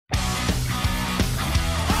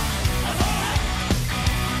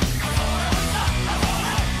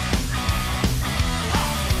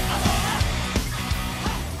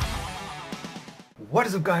What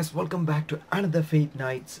is up, guys? Welcome back to another Fate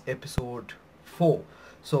Nights episode 4.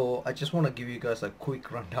 So I just want to give you guys a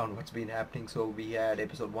quick rundown what's been happening. So we had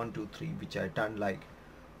episode 1, 2, 3, which I done like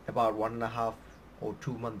about 1.5 or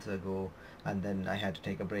 2 months ago, and then I had to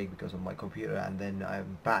take a break because of my computer, and then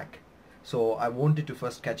I'm back. So I wanted to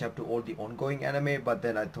first catch up to all the ongoing anime, but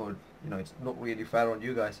then I thought, it's not really fair on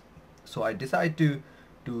you guys. So I decided to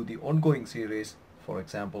do the ongoing series. For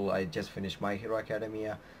example, I just finished My Hero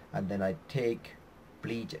Academia, and then I take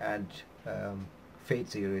Bleach and Fate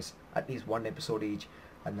series, at least one episode each,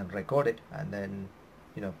 and then record it, and then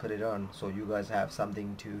put it on, so you guys have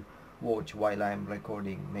something to watch while I'm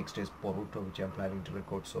recording. Next is Boruto, which I'm planning to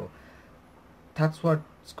record. So that's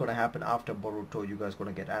what's gonna happen after Boruto. You guys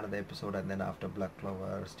gonna get another episode, and then after Black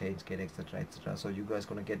Clover, Stage Gate, etc., etc. So you guys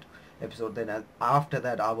gonna get episode. Then after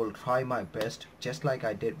that, I will try my best, just like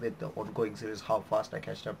I did with the ongoing series. How fast I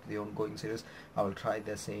catched up to the ongoing series, I will try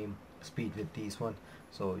the same speed with these one,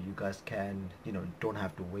 so you guys can don't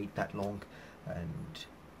have to wait that long. And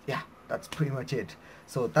yeah, that's pretty much it.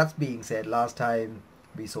 So that's being said, last time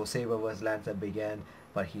we saw Saber vs Lancer began,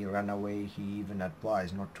 but he ran away. He even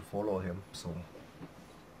advised not to follow him, so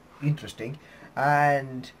interesting.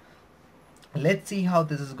 And let's see how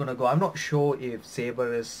this is gonna go. I'm not sure if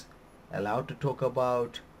Saber is allowed to talk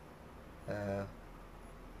about uh,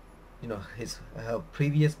 her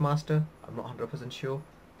previous master. I'm not 100% sure.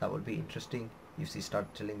 That would be interesting if she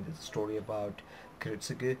start telling the story about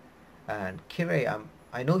Kiritsugu and Kirei.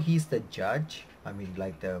 I know he's the judge. I mean,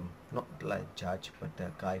 like the not like judge, but the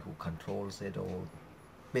guy who controls it, or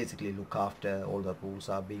basically look after all the rules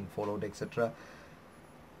are being followed, etc.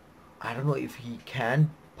 I don't know if he can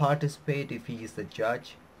participate if he is the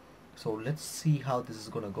judge. So let's see how this is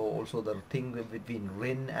gonna go. Also, the thing between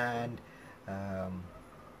Rin and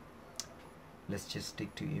let's just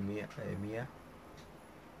stick to Emiya.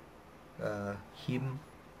 Him,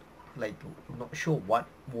 like, I'm not sure what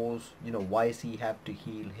was, why does he have to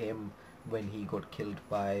heal him when he got killed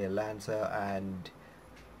by a Lancer, and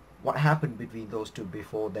what happened between those two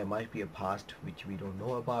before. There might be a past which we don't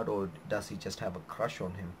know about, or does he just have a crush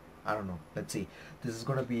on him? I don't know. Let's see. This is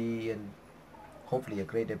gonna be hopefully a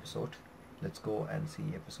great episode. Let's go and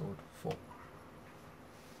see episode 4.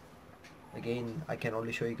 Again, I can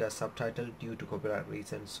only show you guys subtitle due to copyright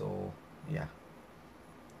reasons, so yeah.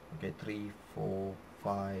 Okay, 3, 4,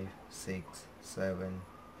 5, 6, 7,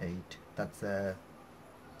 8. That's the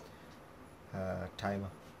timer.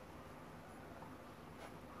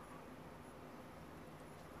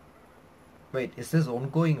 Wait, is this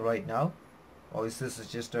ongoing right now, or is this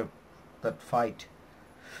just that fight?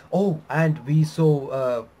 Oh, and we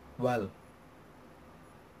saw well,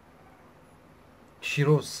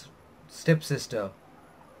 Shirou's stepsister.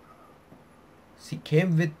 She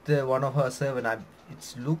came with one of her servant.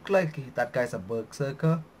 It's looked like that guy's a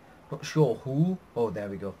Berserker. Not sure who. Oh, there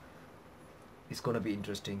we go. It's gonna be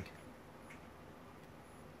interesting.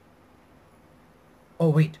 Oh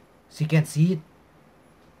wait, she can see it.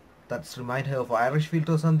 That's remind her of Irish Field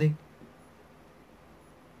or something.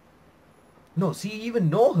 No, she even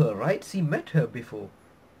know her, right? She met her before.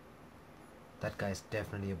 That guy's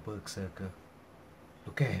definitely a Berserker.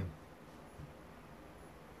 Look at him.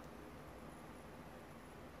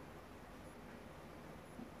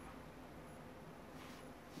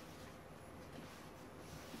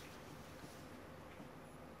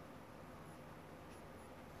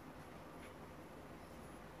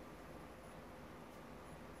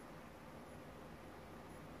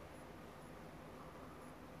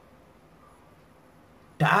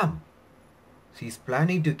 Damn! She's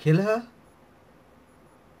planning to kill her?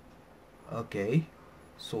 Okay.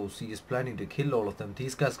 So she is planning to kill all of them.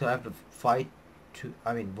 These guys gonna have to fight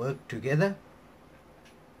work together?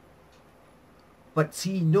 But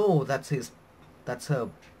she know that's her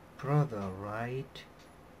brother, right?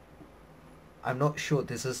 I'm not sure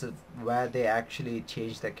this is where they actually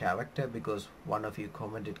change the character, because one of you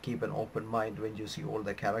commented keep an open mind when you see all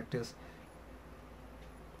the characters,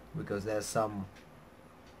 because there's some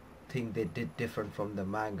thing they did different from the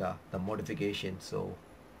manga, the modification. So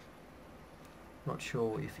not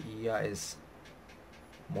sure if Iya is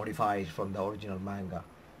modified from the original manga,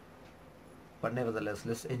 but nevertheless,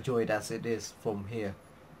 let's enjoy it as it is from here.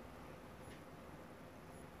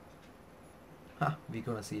 We're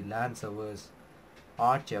gonna see Lancer versus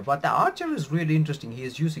Archer, but the Archer is really interesting. He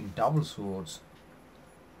is using double swords,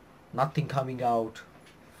 nothing coming out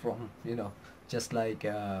from, just like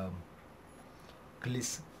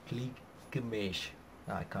Gilgamesh.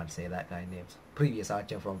 I can't say that guy names. Previous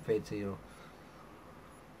Archer from Fate Zero.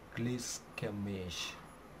 Gilgamesh.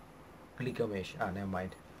 Never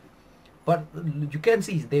mind. But you can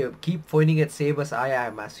see they keep pointing at Saber's eye.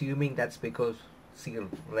 I'm assuming that's because she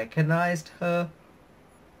recognized her.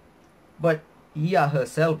 But Iya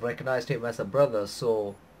herself recognized him as a brother,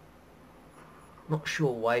 so not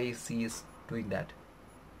sure why she is doing that.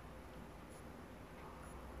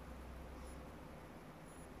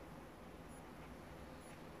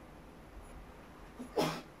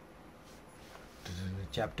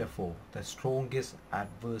 Chapter 4, The Strongest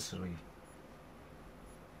Adversary.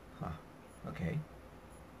 Huh. Okay.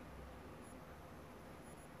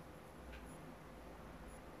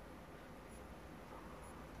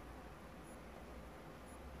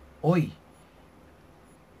 Oi!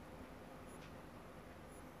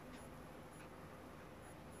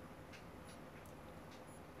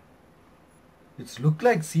 It's look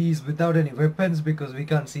like she is without any weapons because we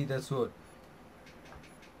can't see the sword.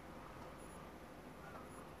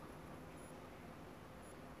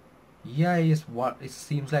 Yeah, he's what it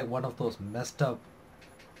seems like one of those messed up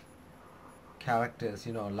characters,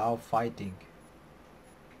 love fighting.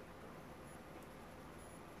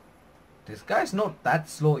 This guy's not that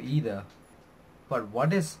slow either. But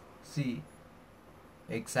what is she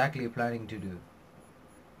exactly planning to do?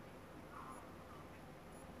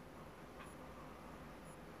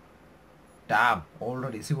 Damn,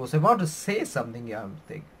 already she was about to say something, yeah, I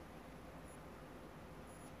think.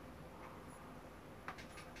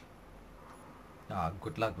 Ah,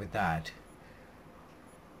 good luck with that.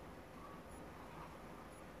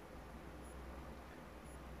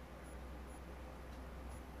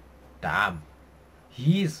 Damn.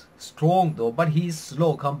 He's strong though, but he's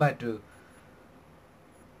slow compared to...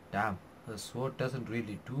 Damn, the sword doesn't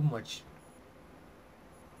really do much.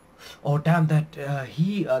 Oh damn, that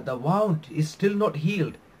the wound is still not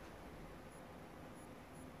healed.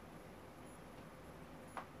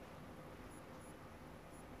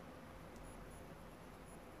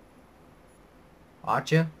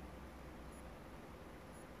 Archer?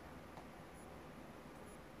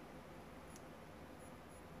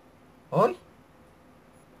 Oi?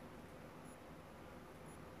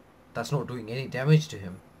 That's not doing any damage to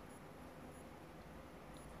him.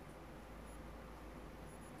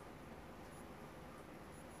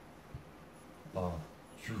 Oh,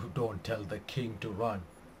 you don't tell the king to run.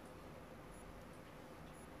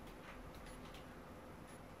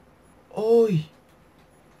 Oi!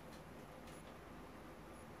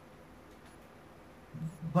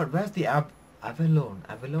 But where's the Avalon?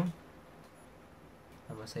 Avalon?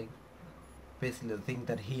 Am I saying? Basically the thing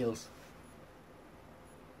that heals.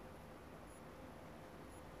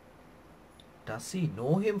 Does he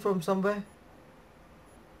know him from somewhere?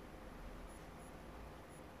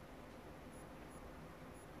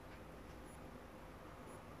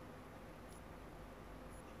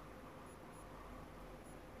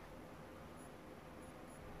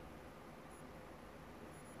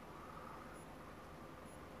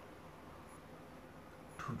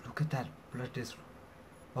 Dude, look at that blood is...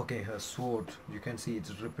 Okay, her sword. You can see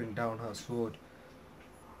it's ripping down her sword.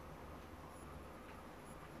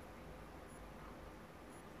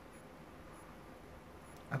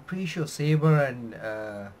 I'm pretty sure Saber and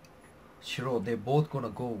Shirou, they're both gonna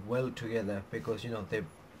go well together because they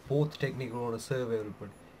both technically wanna serve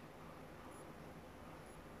everybody.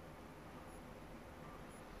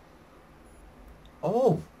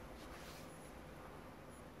 Oh,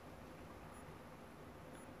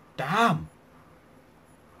 damn!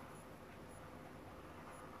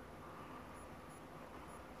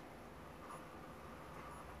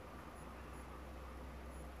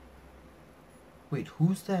 Wait,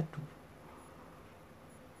 who's that?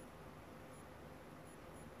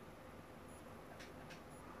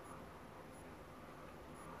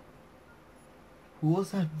 Who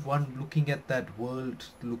was that one looking at that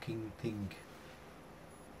world-looking thing?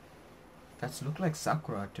 That's look like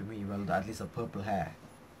Sakura to me. Well, at least a purple hair.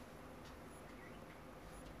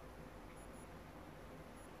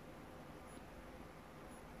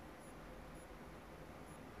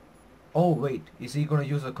 Oh wait, is he gonna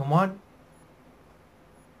use a command?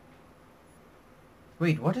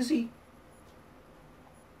 Wait, what is he?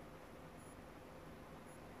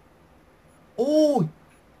 Oh!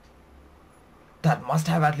 That must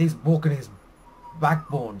have at least broken his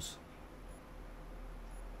backbones.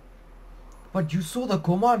 But you saw the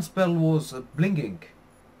command spell was blinking.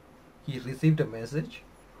 He received a message.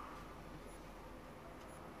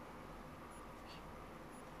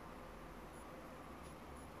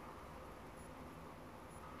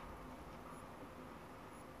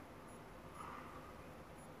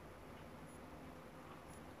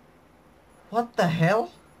 What the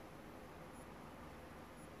hell?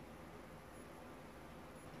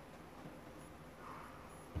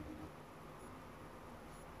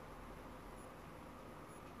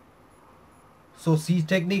 So she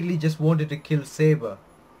technically just wanted to kill Saber.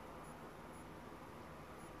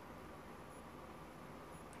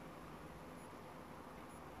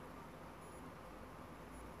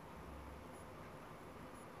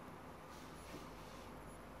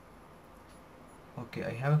 Okay,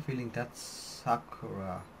 I have a feeling that's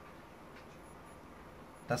Sakura.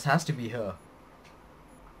 That has to be her.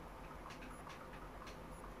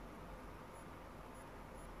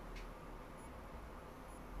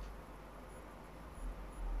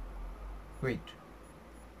 Wait.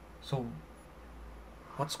 So,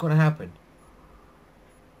 what's gonna happen?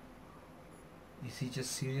 Is he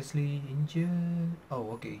just seriously injured?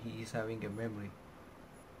 Oh, okay, he is having a memory.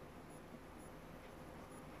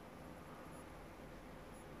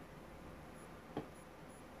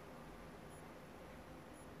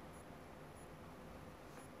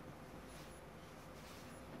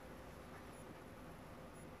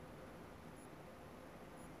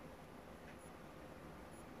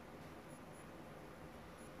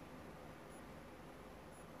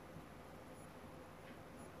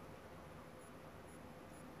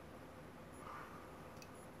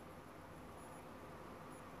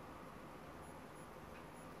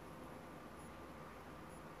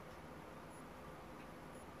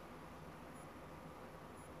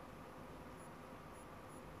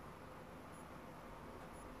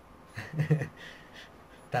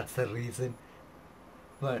 That's the reason.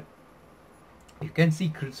 But you can see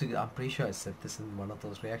Kritsugi, I'm pretty sure I said this in one of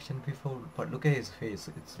those reactions before, but look at his face.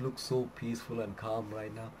 It looks so peaceful and calm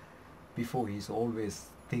right now. Before, he's always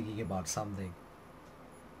thinking about something.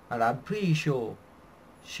 And I'm pretty sure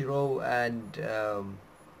Shirou and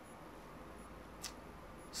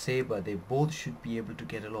Saber, they both should be able to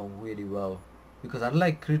get along really well. Because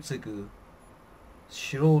unlike Kritsugu,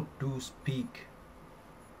 Shirou do speak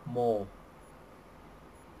more.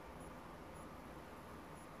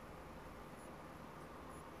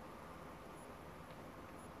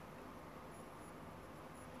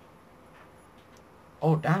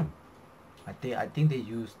 Oh damn! I think they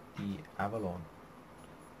used the Avalon.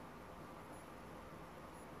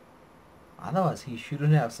 Otherwise, he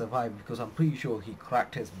shouldn't have survived because I'm pretty sure he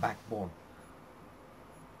cracked his backbone.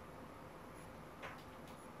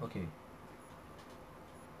 Okay.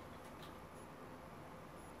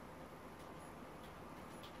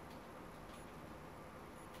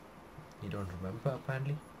 You don't remember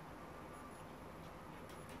apparently?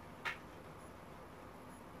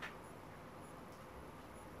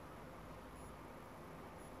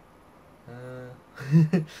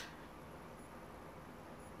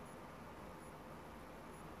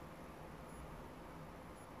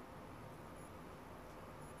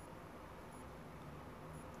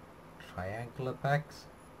 Triangular packs?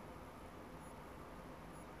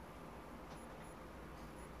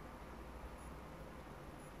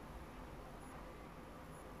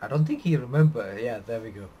 I don't think he remember. Yeah, there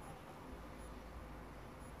we go.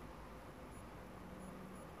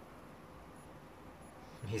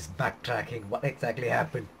 He's backtracking. What exactly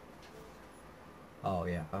happened? Oh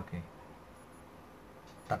yeah, okay.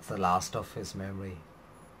 That's the last of his memory.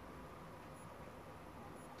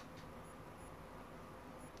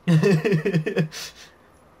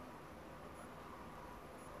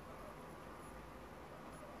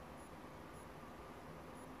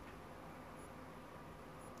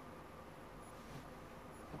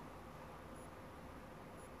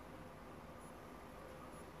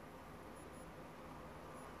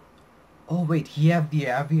 Oh wait, he have the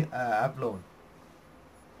Avalon.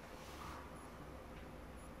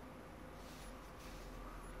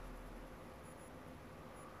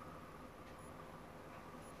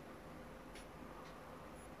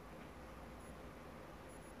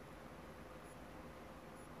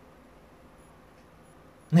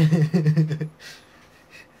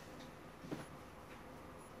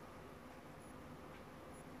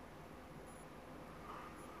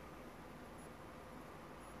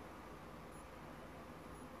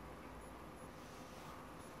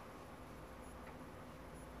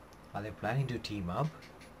 Are they planning to team up?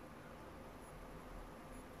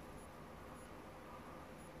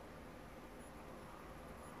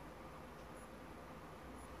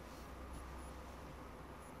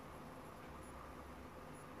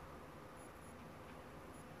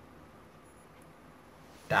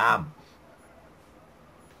 Damn.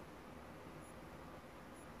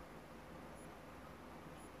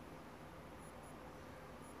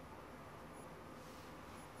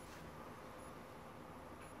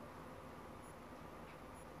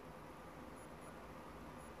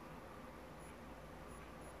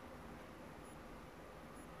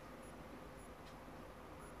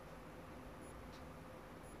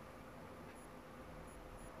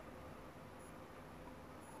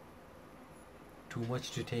 Too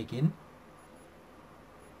much to take in.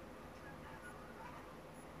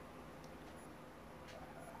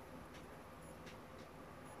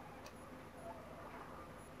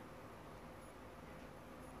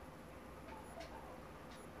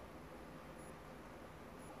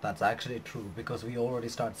 That's actually true because we already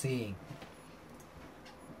start seeing.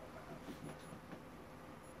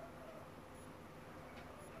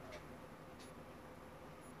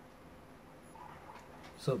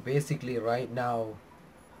 So basically right now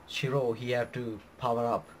Shirou he have to power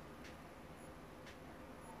up.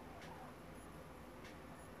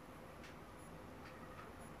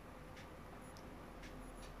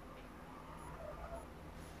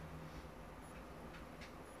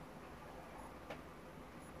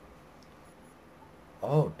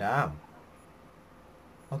 Oh damn.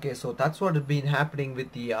 Okay, so that's what has been happening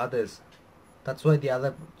with the others. That's why the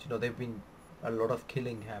other, they've been a lot of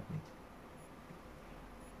killing happening.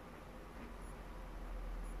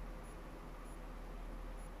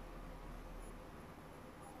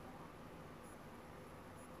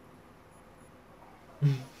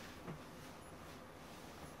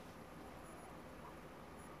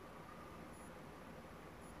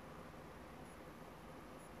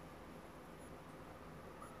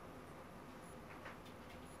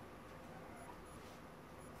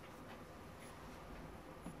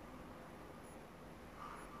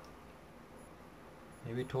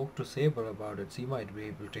 Maybe talk to Saber about it. She might be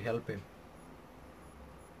able to help him.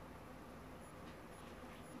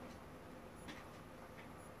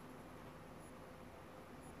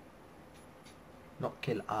 Not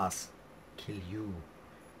kill us, kill you.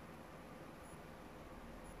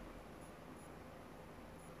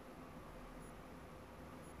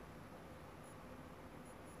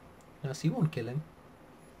 No, she won't kill him.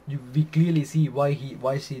 We clearly see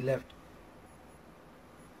why she left.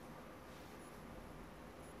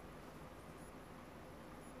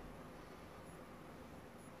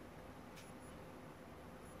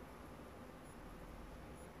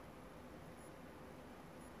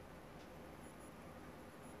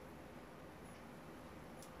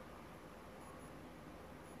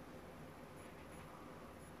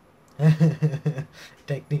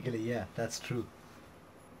 Technically, yeah, that's true.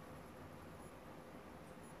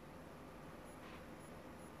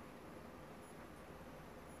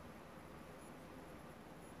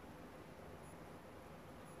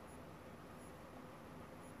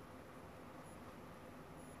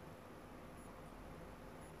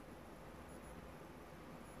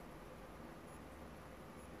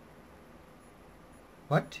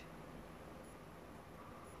 What?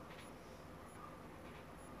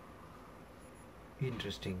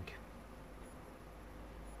 Interesting.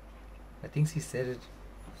 I think she said it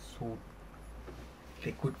so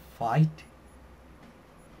they could fight.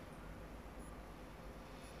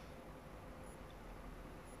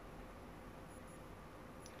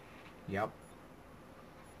 Yep.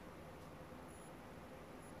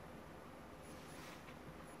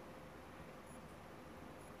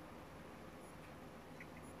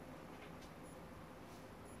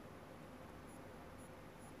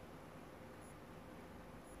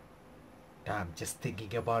 Damn, just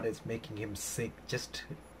thinking about it's making him sick. Just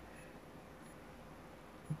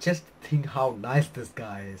think how nice this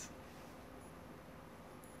guy is.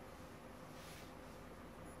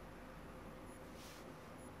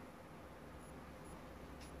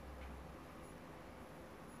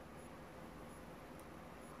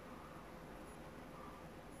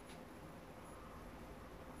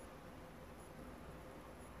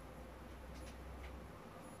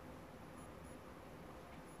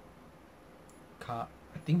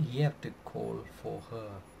 I think he have to call for her.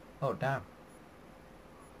 Oh damn.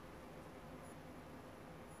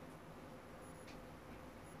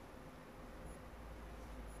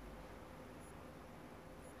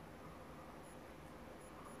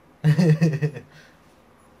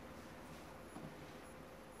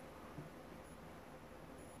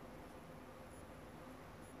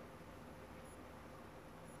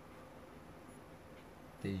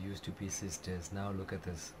 They used to be sisters. Now look at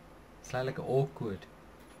this. It's like awkward.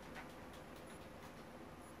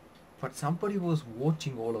 But somebody was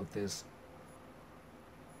watching all of this.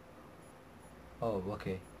 Oh,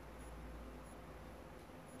 okay.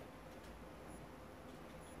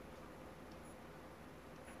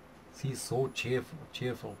 She's so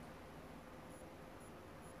cheerful.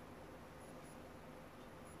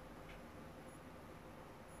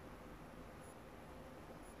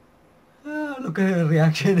 Ah, look at her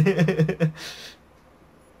reaction.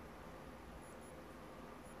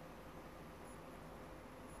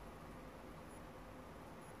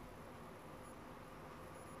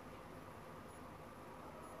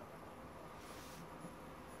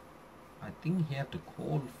 think he had to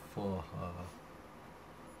call for her.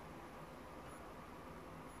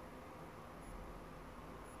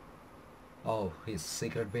 Oh, his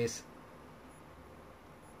secret base.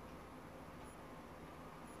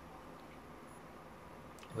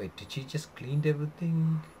 Wait, did she just cleaned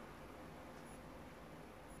everything?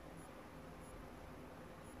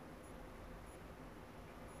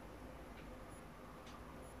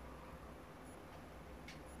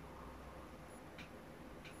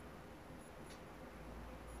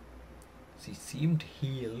 She seemed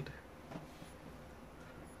healed.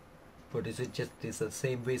 But is it just this the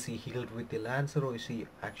same way she healed with the Lancer, or is she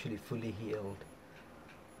actually fully healed?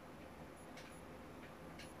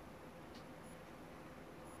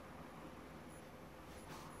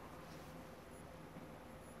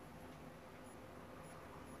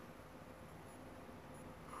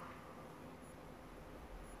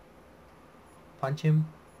 Punch him?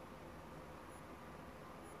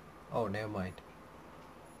 Oh, never mind.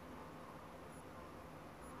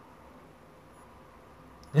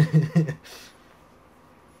 I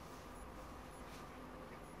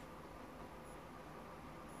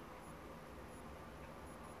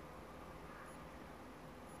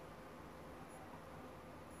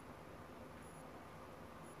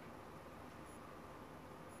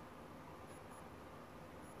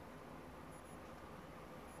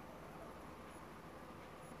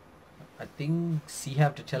think she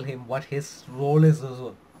have to tell him what his role is as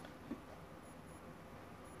well.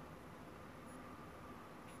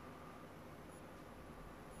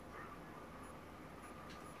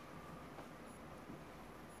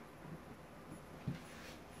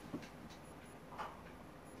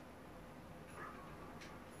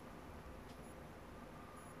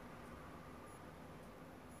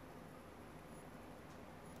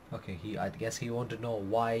 Okay, I guess he want to know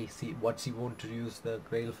why what she want to use the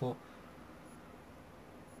Grail for.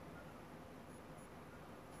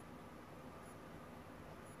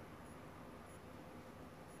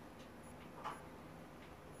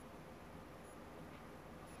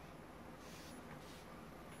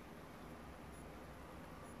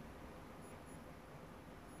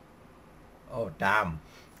 Oh damn.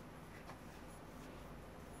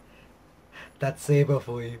 That's Saber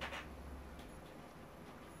for you.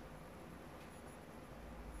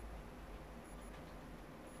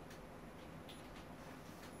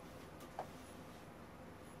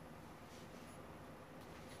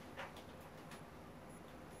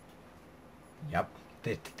 Yep.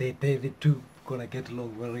 The two gonna get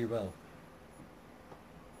along very well.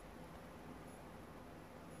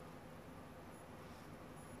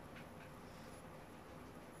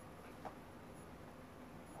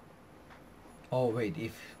 Oh wait,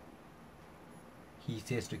 if he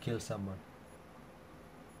says to kill someone.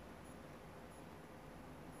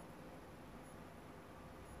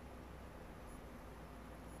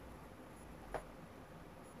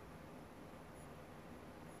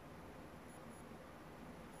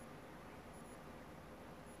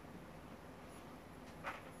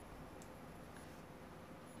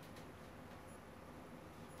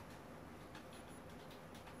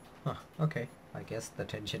 Huh, okay. I guess the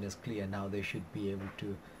tension is clear now. They should be able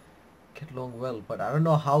to get along well, but I don't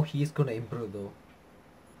know how he's gonna improve though.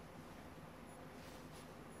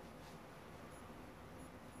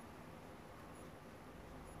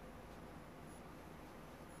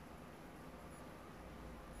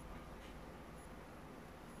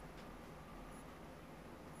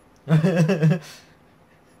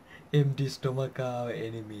 Empty stomach are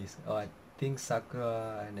enemies. Oh, I think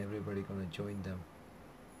Sakura and everybody gonna join them.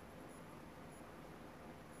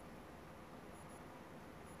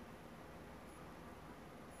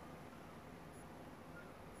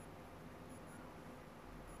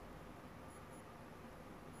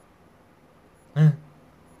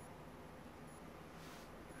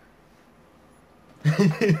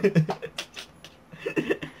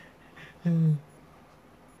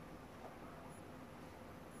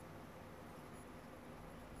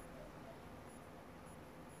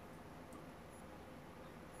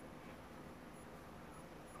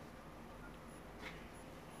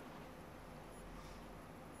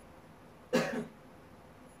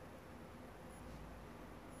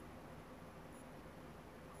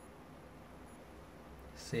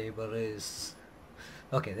 Saber is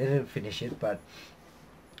okay. They didn't finish it, but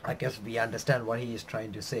I guess we understand what he is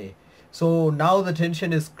trying to say. So now the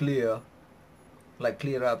tension is clear, like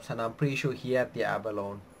clear ups, and I'm pretty sure he had the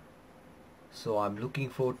Avalon. So I'm looking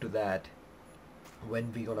forward to that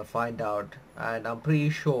when we gonna find out. And I'm pretty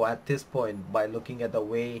sure at this point, by looking at the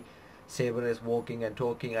way Saber is walking and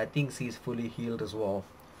talking, I think she's fully healed as well.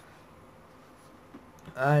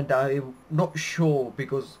 And I'm not sure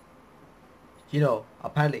because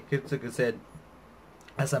apparently Kitsuka said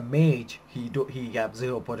as a mage he have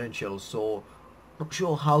zero potential, so not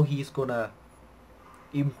sure how he's gonna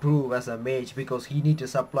improve as a mage because he need to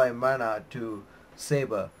supply mana to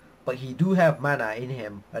Saber, but he do have mana in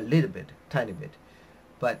him a little bit, tiny bit,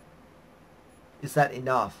 but is that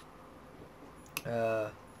enough? uh,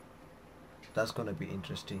 that's gonna be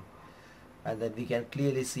interesting. And then we can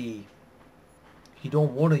clearly see he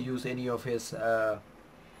don't want to use any of his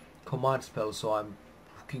command spells, so I'm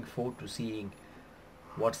looking forward to seeing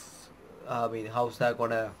what's how's that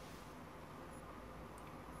gonna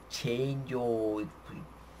change, or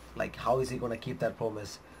like how is he gonna keep that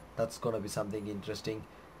promise? That's gonna be something interesting.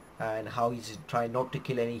 And how he's trying not to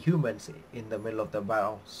kill any humans in the middle of the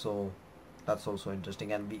battle, so that's also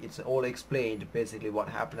interesting. And it's all explained basically what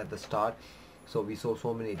happened at the start, so we saw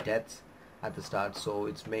so many deaths at the start, so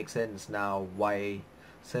it makes sense now why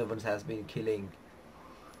Servants has been killing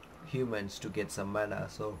humans to get some mana.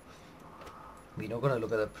 So we're not gonna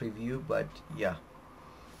look at the preview, but yeah,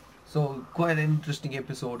 so quite an interesting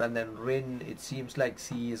episode. And then Rin, it seems like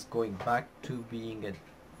she is going back to being an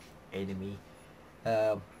enemy.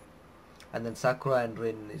 Um, and then Sakura and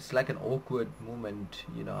Rin, it's like an awkward moment,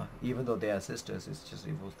 even though they are sisters,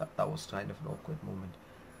 that was kind of an awkward moment.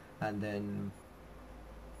 And then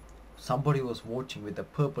somebody was watching with the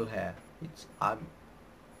purple hair. I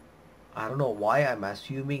don't know why I'm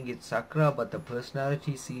assuming it's Sakura, but the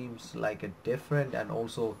personality seems like a different, and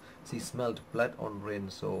also she smelled blood on Rin,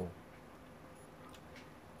 so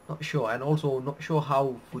not sure. And also not sure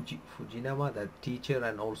how Fujinama, the teacher,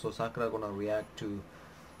 and also Sakura gonna react to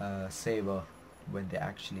Saber when they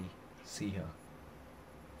actually see her.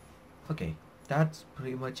 Okay, that's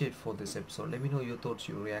pretty much it for this episode. Let me know your thoughts,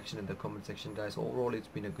 your reaction in the comment section, guys. Overall, it's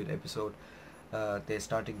been a good episode. They're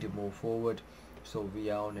starting to move forward, so we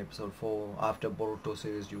are on episode 4. After Boruto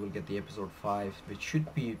series, you will get the episode 5, which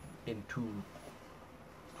should be in 2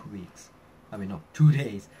 weeks. I mean, no, 2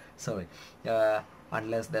 days. Sorry.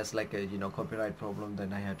 Unless there's like a copyright problem,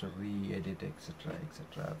 then I have to re-edit, etc.,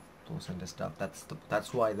 etc. Those and the stuff.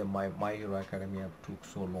 That's why My Hero Academia took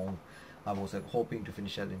so long. I was like hoping to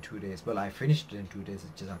finish that in 2 days. Well, I finished it in 2 days.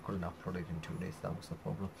 It's just I couldn't upload it in 2 days. That was the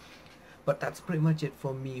problem. But that's pretty much it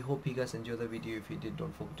from me. Hope you guys enjoyed the video. If you did,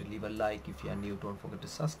 don't forget to leave a like. If you are new, don't forget to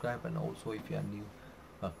subscribe. And also, if you are new,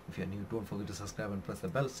 don't forget to subscribe and press the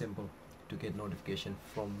bell symbol to get notification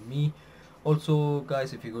from me. Also,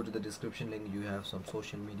 guys, if you go to the description link, you have some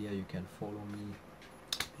social media. You can follow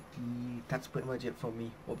me. That's pretty much it from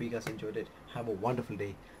me. Hope you guys enjoyed it. Have a wonderful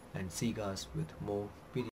day, and see you guys with more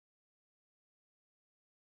videos.